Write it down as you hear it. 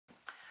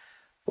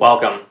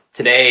Welcome.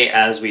 Today,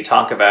 as we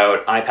talk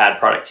about iPad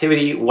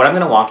productivity, what I'm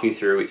going to walk you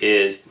through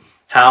is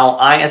how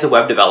I, as a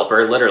web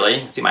developer,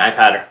 literally, see my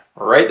iPad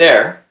right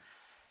there,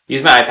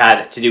 use my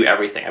iPad to do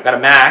everything. I've got a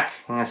Mac,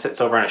 and it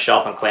sits over on a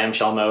shelf in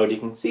clamshell mode. You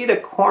can see the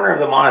corner of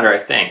the monitor, I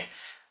think.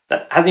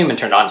 That hasn't even been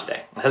turned on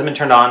today. It hasn't been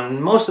turned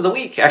on most of the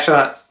week. Actually,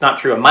 that's not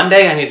true. On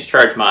Monday, I need to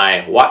charge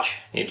my watch.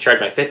 I need to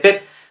charge my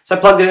Fitbit. So I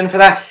plugged it in for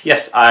that.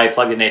 Yes, I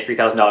plugged in a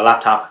 $3,000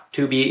 laptop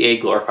to be a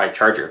glorified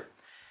charger.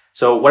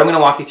 So what I'm going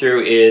to walk you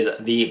through is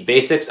the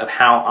basics of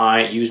how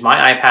I use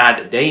my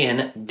iPad day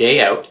in,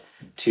 day out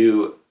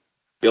to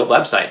build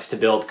websites, to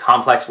build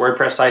complex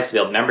WordPress sites, to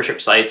build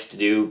membership sites, to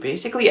do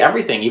basically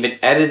everything, even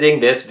editing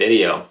this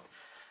video.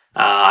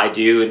 I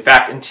do, in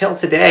fact, until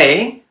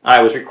today,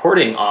 I was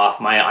recording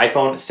off my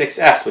iPhone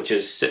 6S, which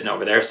is sitting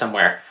over there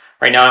somewhere.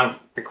 Right now I'm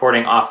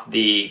recording off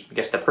the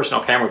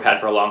personal camera we've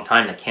had for a long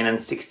time, the Canon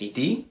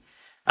 60D.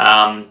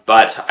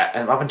 But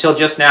up until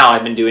just now,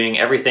 I've been doing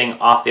everything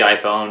off the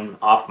iPhone,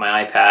 off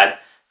my iPad,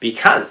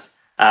 because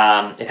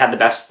it had the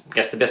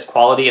best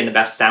quality and the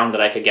best sound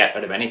that I could get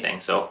out of anything.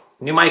 So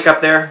new mic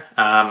up there.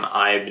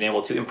 I've been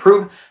able to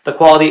improve the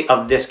quality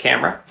of this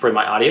camera for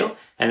my audio,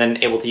 and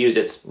then able to use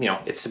its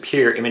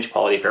superior image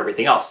quality for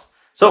everything else.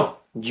 So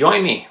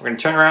join me. We're going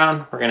to turn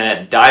around. We're going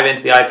to dive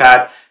into the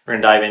iPad. We're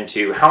going to dive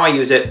into how I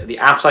use it, the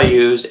apps I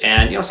use,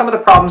 and some of the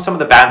problems, some of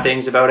the bad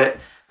things about it.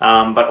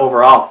 But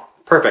overall,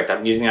 perfect. I've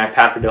been using the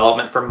iPad for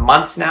development for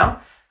months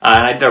now.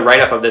 And I did a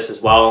write-up of this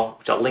as well,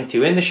 which I'll link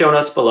to in the show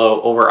notes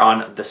below over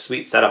on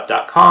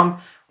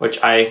thesweetsetup.com, which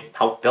I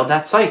help build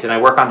that site. And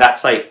I work on that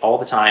site all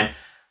the time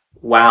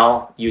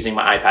while using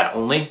my iPad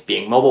only,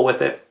 being mobile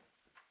with it.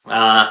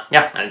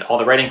 And all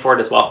the writing for it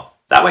as well.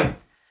 That way,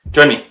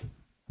 join me.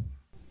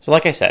 So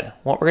like I said,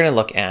 what we're going to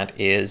look at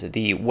is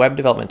the web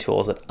development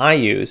tools that I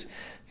use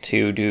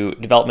to do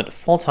development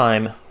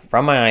full-time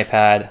from my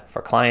iPad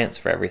for clients,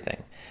 for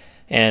everything.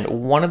 And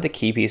one of the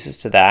key pieces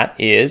to that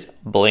is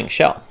Blink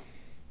Shell.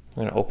 I'm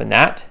going to open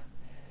that,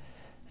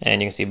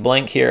 and you can see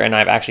Blink here, and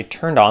I've actually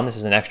turned on, this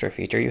is an extra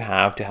feature you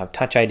have to have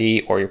Touch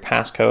ID or your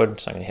passcode.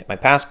 So I'm going to hit my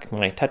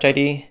Touch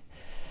ID,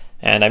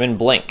 and I'm in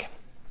Blink.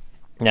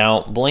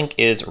 Now, Blink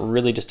is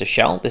really just a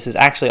shell. This is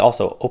actually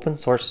also open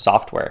source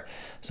software,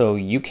 so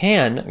you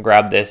can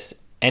grab this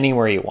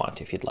anywhere you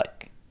want if you'd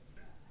like.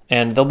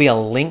 And there'll be a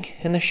link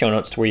in the show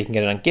notes to where you can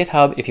get it on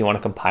GitHub if you want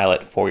to compile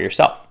it for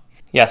yourself.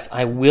 Yes,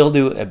 I will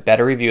do a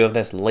better review of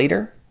this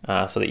later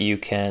so that you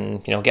can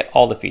get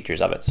all the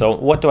features of it. So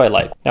what do I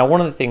like? Now,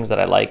 one of the things that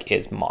I like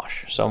is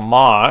Mosh. So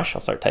Mosh,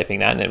 I'll start typing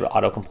that and it will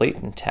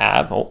autocomplete and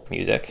tab,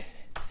 music,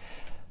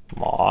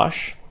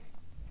 Mosh.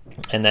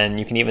 And then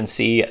you can even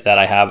see that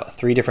I have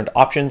 3 different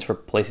options for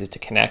places to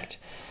connect.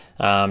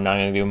 Now I'm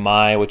going to do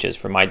which is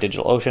for my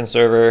DigitalOcean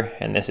server.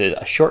 And this is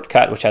a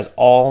shortcut which has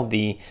all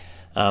the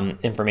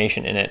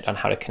information in it on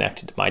how to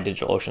connect to my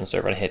DigitalOcean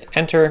server. And I hit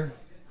enter.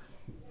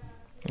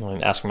 I'm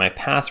going to ask for my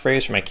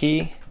passphrase for my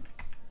key.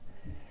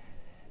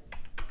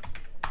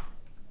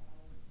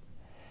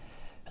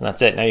 And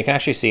that's it. Now you can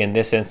actually see in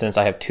this instance,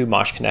 I have 2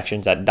 Mosh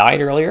connections that died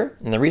earlier.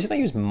 And the reason I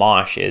use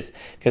Mosh is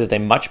because it's a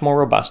much more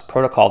robust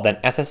protocol than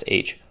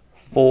SSH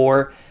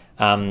for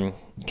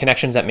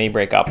connections that may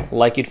break up,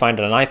 like you'd find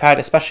on an iPad,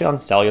 especially on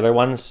cellular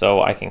ones.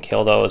 So I can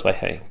kill those by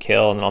hitting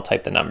kill, and then I'll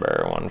type the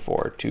number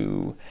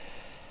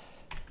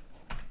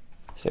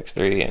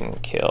 14263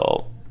 and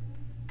kill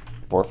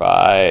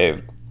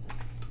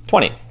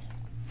 4520.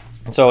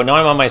 So now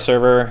I'm on my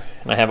server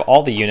and I have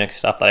all the Unix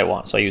stuff that I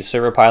want. So I use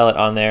Server Pilot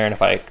on there, and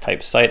if I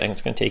type site,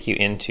 it's going to take you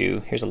into,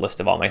 here's a list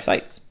of all my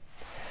sites.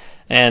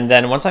 And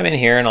then once I'm in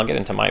here, and I'll get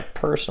into my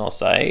personal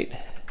site,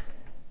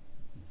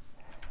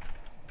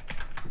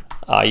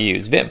 I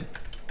use Vim.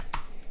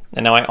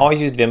 And now I always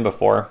used Vim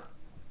before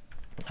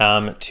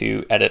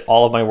to edit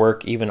all of my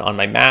work, even on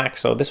my Mac.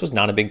 So this was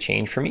not a big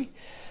change for me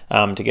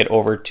to get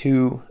over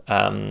to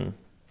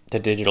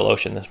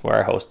DigitalOcean, this is where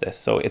I host this.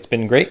 So it's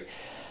been great.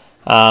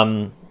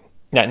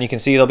 And you can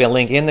see there'll be a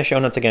link in the show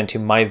notes again to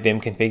my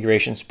Vim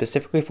configuration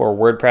specifically for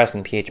WordPress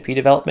and PHP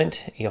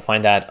development. You'll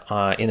find that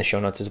in the show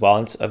notes as well.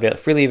 It's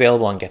freely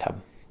available on GitHub.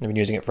 I've been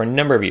using it for a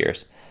number of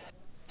years.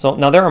 So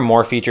now there are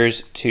more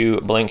features to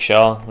Blink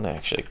Shell. I'm going to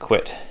actually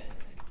quit.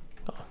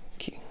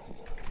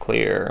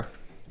 Clear.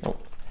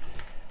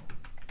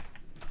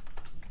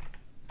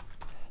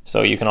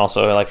 So you can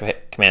also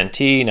hit Command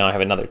T. Now I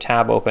have another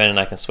tab open and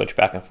I can switch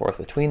back and forth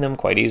between them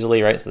quite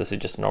easily, right? So this is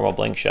just a normal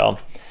Blink Shell,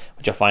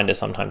 which you'll find is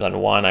sometimes on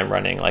one, I'm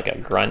running like a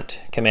grunt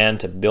command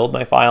to build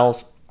my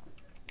files,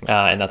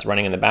 and that's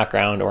running in the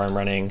background, or I'm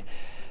running,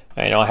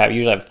 I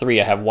usually have 3.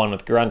 I have one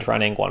with grunt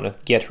running, one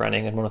with git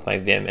running, and one with my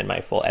Vim and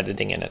my full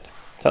editing in it.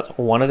 So that's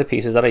one of the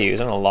pieces that I use.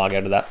 I'm going to log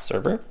out of that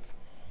server.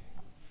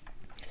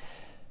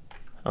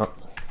 Oh.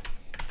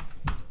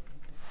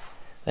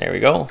 There we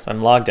go. So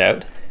I'm logged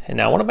out. And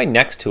now one of my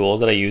next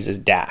tools that I use is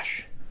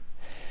Dash.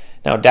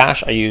 Now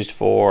Dash I used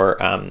for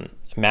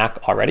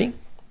Mac already.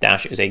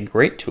 Dash is a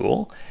great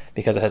tool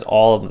because it has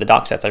all of the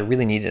doc sets I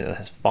really needed. It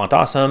has Font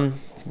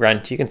Awesome,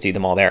 Grunt, you can see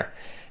them all there.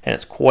 and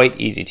it's quite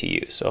easy to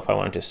use. So if I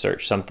wanted to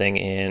search something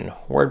in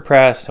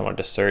WordPress, I wanted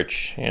to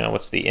search,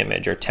 what's the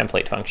image or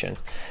template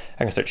functions.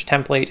 I can search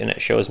template and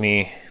it shows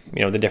me,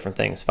 the different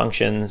things,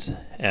 functions,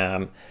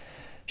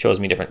 shows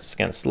me different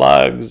scan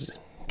slugs,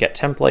 get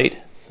template.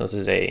 This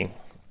is a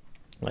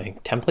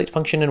template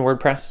function in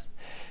WordPress.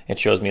 It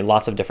shows me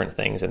lots of different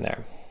things in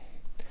there.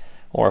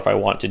 Or if I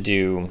want to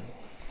do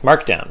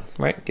Markdown,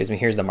 right? It gives me,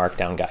 here's the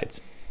Markdown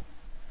guides.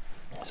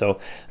 So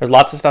there's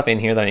lots of stuff in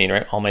here that I need,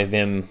 right? All my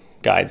Vim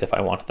guides if I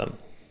want them.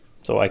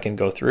 So I can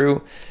go through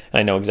and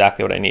I know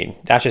exactly what I need.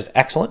 That's just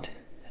excellent.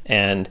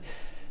 And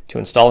to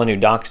install a new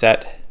doc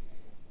set,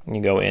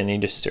 you go in and you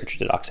just search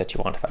the doc set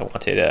you want. If I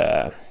wanted,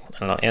 I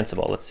don't know,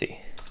 Ansible, let's see.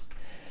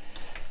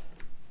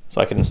 So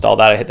I could install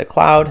that, I hit the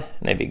cloud,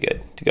 and I'd be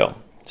good to go.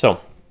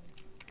 So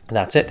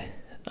that's it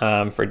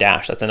for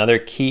Dash. That's another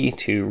key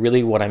to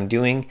really what I'm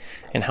doing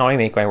and how I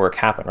make my work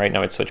happen. Right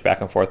now I'd switch back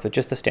and forth with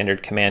just the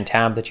standard command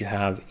tab that you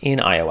have in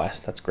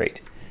iOS. That's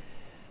great.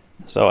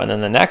 So, and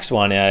then the next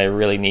one I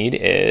really need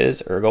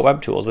is Ergo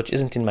Web Tools, which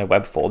isn't in my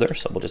web folder.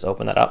 So we'll just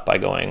open that up by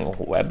going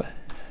web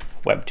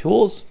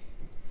tools.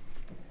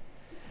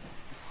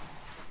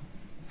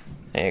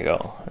 There you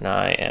go.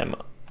 And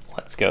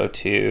let's go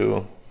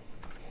to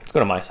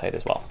my site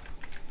as well.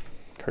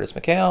 Curtis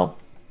McHale.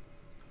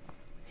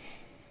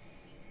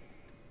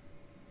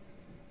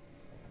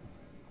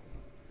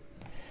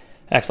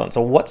 Excellent.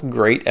 So what's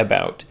great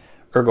about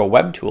Ergo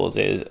Web Tools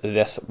is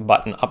this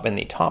button up in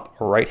the top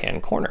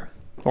right-hand corner,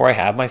 where I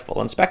have my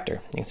full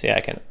inspector. You can see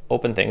I can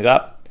open things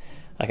up.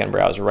 I can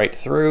browse right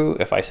through.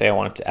 If I say I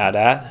wanted to add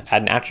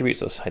an attribute,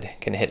 so I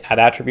can hit add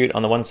attribute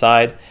on the one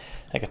side.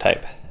 I can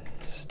type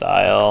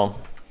style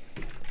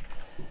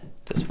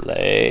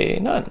display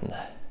none.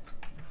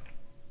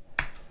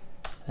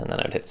 And then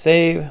I'd hit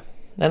save.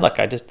 And look,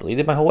 I just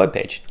deleted my whole web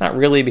page. Not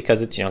really,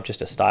 because it's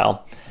just a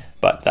style,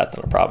 but that's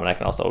not a problem. I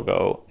can also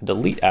go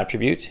delete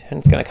attribute and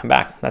it's going to come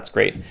back. That's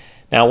great.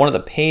 Now, one of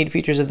the paid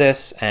features of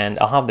this, and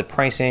I'll have the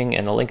pricing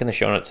and the link in the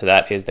show notes to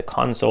that, is the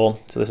console.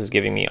 So this is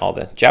giving me all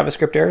the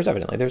JavaScript errors.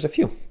 Evidently, there's a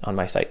few on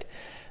my site.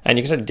 And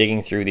you can start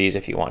digging through these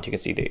if you want. You can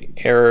see the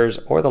errors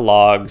or the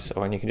logs,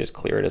 or you can just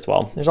clear it as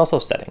well. There's also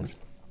settings.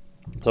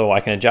 So I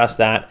can adjust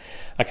that.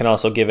 I can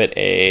also give it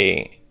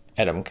a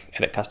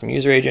edit custom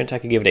user agent. I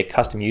could give it a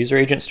custom user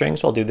agent string.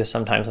 So I'll do this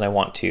sometimes when I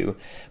want to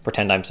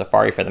pretend I'm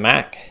Safari for the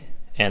Mac,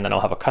 and then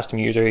I'll have a custom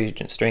user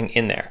agent string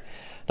in there.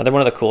 Another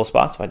one of the cool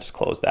spots, if I just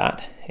close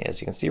that,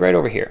 is you can see right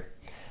over here,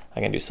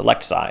 I can do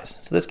select size.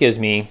 So this gives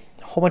me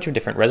a whole bunch of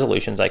different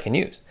resolutions I can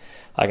use.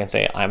 I can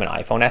say I'm an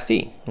iPhone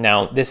SE.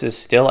 Now this is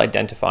still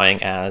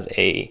identifying as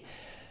an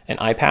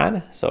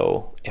iPad.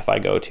 So if I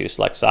go to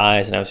select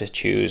size and I was just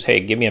choose,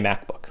 hey, give me a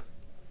MacBook.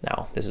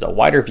 Now this is a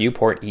wider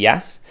viewport,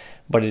 yes,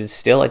 but it is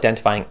still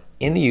identifying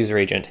in the user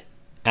agent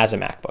as a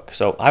MacBook.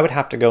 So I would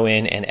have to go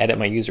in and edit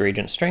my user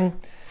agent string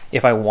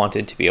if I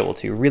wanted to be able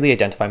to really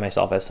identify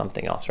myself as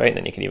something else, right? And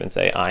then you can even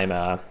say I'm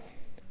a,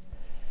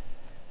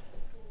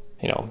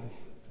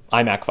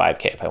 iMac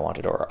 5K if I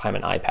wanted, or I'm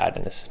an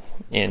iPad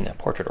in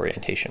portrait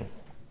orientation.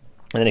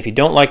 And then if you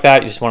don't like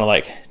that, you just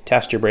want to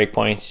test your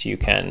breakpoints, you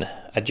can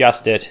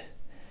adjust it.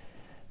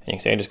 And you can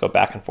say, just go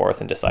back and forth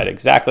and decide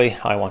exactly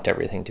how I want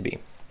everything to be.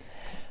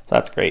 So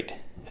that's great.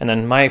 And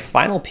then my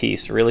final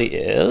piece really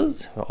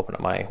is, I'll open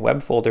up my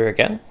web folder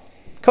again,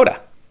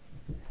 Coda.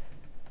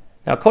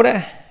 Now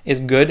Coda is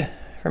good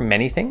for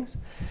many things.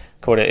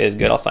 Coda is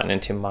good. I'll sign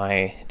into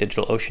my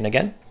DigitalOcean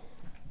again.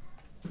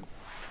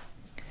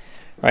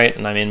 Right,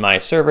 and I'm in my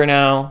server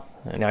now.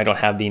 And now I don't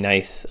have the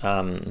nice,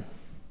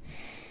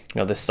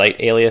 this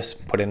site alias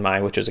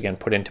which is again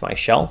put into my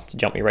shell to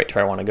jump me right to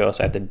where I want to go.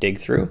 So I have to dig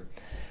through.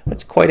 But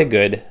it's quite a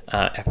good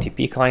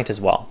FTP client as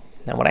well.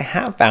 Now what I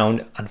have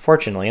found,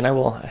 unfortunately, and I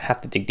will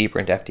have to dig deeper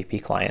into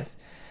FTP clients,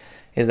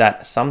 is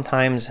that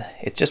sometimes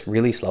it's just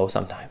really slow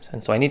sometimes.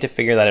 And so I need to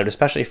figure that out,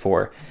 especially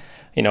for,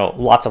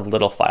 lots of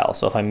little files.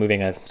 So if I'm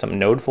moving some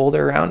node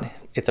folder around,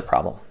 it's a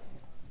problem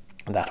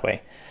that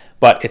way.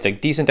 But it's a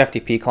decent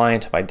FTP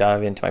client. If I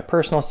dive into my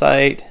personal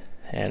site,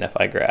 and if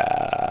I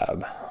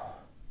grab,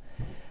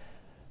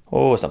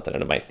 something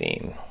out of my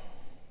theme.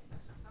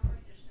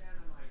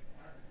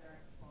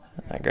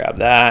 I grab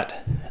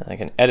that, and I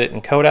can edit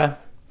in Coda.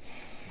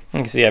 You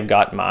can see I've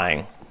got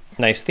my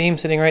nice theme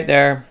sitting right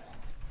there.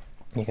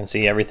 You can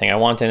see everything I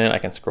want in it. I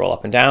can scroll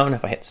up and down.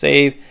 If I hit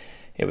save,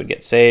 it would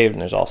get saved.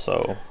 And there's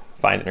also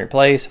find and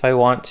replace if I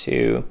want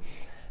to.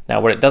 Now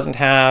what it doesn't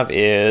have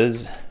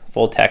is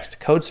full text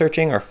code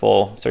searching or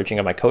full searching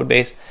of my code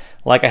base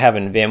like I have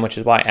in Vim, which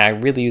is why I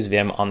really use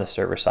Vim on the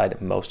server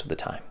side most of the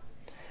time.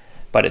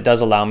 But it does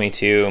allow me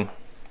to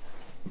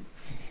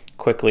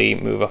quickly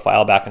move a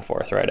file back and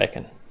forth, right? I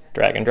can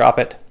drag and drop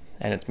it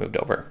and it's moved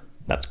over.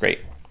 That's great.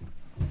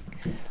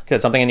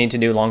 Because something I need to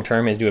do long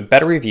term is do a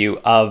better review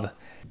of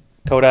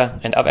Coda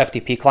and of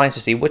FTP clients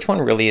to see which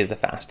one really is the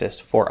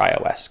fastest for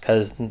iOS,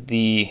 because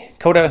the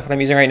Coda, what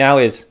I'm using right now,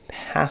 is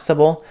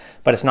passable,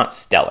 but it's not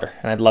stellar.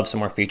 And I'd love some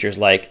more features,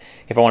 like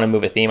if I want to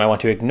move a theme, I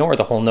want to ignore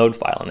the whole node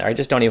file in there. I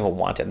just don't even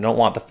want it. I don't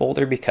want the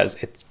folder because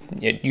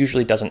it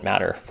usually doesn't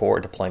matter for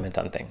deployment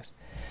on things.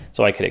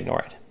 so I could ignore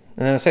it.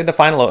 And then I'd say the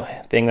final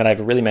thing that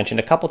I've really mentioned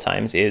a couple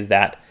times is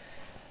that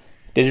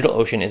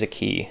DigitalOcean is a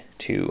key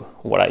to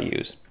what I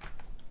use.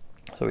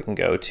 So we can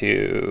go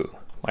to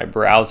my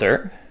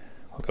browser,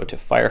 we'll go to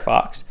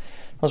Firefox,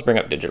 let's bring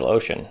up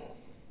DigitalOcean.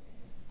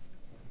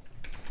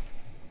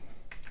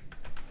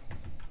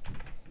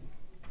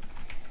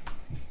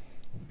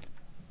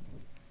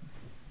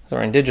 So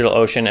we're in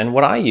DigitalOcean, and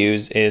what I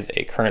use is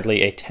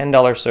currently a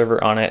 $10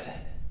 server on it,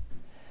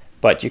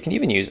 but you can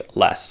even use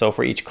less. So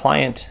for each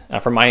client,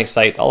 for my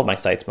sites, all of my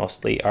sites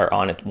mostly are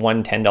on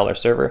one $10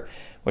 server,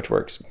 which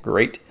works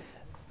great.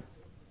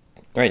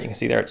 Right, you can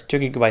see there it's 2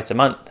 gigabytes a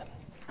month.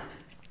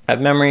 I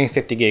have memory,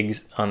 50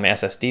 gigs on my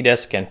SSD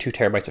disk, and 2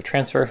 terabytes of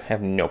transfer. I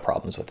have no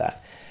problems with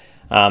that.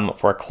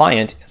 For a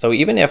client, so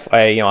even if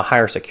a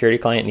higher security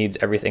client needs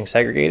everything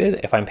segregated,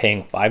 if I'm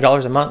paying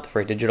 $5 a month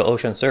for a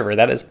DigitalOcean server,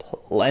 that is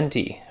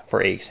plenty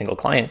for a single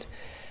client.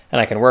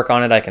 And I can work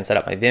on it, I can set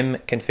up my Vim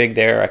config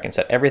there, I can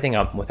set everything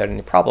up without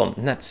any problem,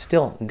 and that's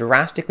still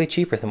drastically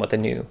cheaper than what the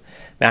new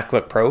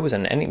MacBook Pros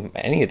and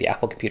any of the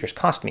Apple computers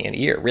cost me in a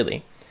year,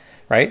 really.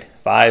 Right?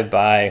 5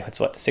 by, that's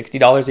what,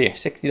 $60 a year.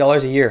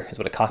 $60 a year is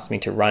what it costs me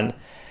to run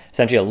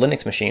essentially a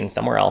Linux machine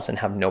somewhere else and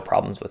have no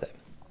problems with it.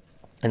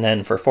 And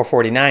then for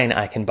 $449,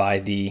 I can buy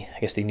the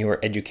newer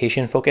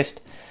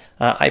education-focused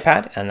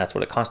iPad, and that's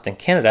what it costs in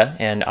Canada,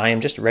 and I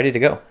am just ready to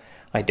go.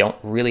 I don't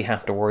really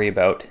have to worry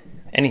about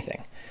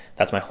anything.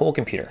 That's my whole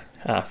computer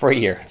for a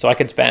year. So I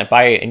could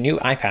buy a new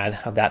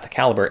iPad of that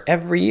caliber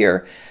every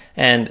year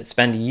and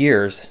spend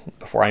years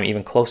before I'm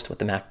even close to what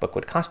the MacBook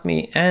would cost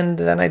me, and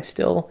then I'd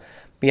still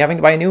be having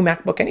to buy a new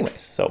MacBook anyways.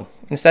 So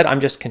instead,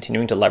 I'm just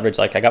continuing to leverage,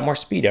 I got more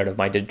speed out of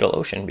my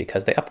DigitalOcean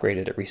because they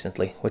upgraded it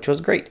recently, which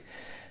was great.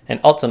 And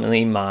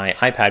ultimately, my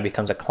iPad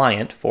becomes a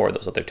client for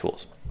those other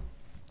tools.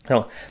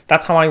 So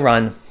that's how I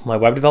run my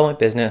web development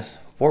business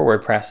for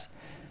WordPress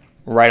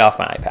right off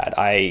my iPad.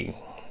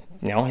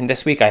 And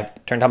this week I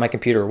turned on my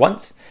computer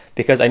once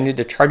because I needed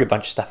to charge a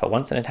bunch of stuff at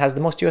once, and it has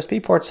the most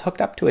USB ports hooked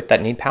up to it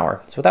that need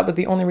power. So that was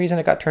the only reason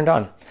it got turned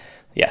on.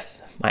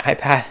 Yes, my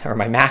iPad or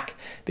my Mac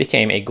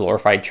became a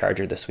glorified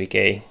charger this week,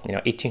 a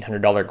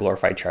 $1,800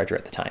 glorified charger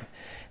at the time.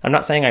 I'm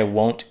not saying I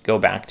won't go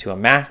back to a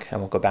Mac, I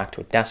won't go back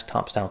to a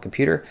desktop style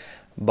computer,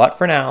 but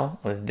for now,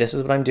 this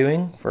is what I'm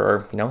doing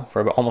for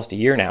about almost a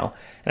year now,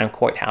 and I'm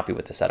quite happy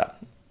with the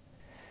setup.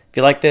 If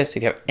you like this,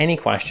 if you have any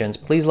questions,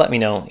 please let me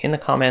know in the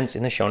comments,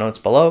 in the show notes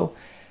below.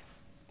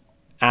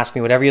 Ask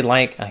me whatever you'd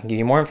like. I can give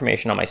you more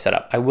information on my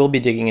setup. I will be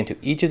digging into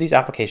each of these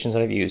applications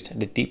that I've used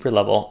at a deeper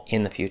level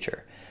in the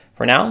future.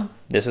 For now,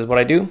 this is what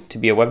I do to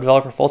be a web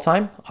developer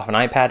full-time off an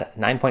iPad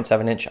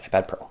 9.7-inch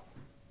iPad Pro.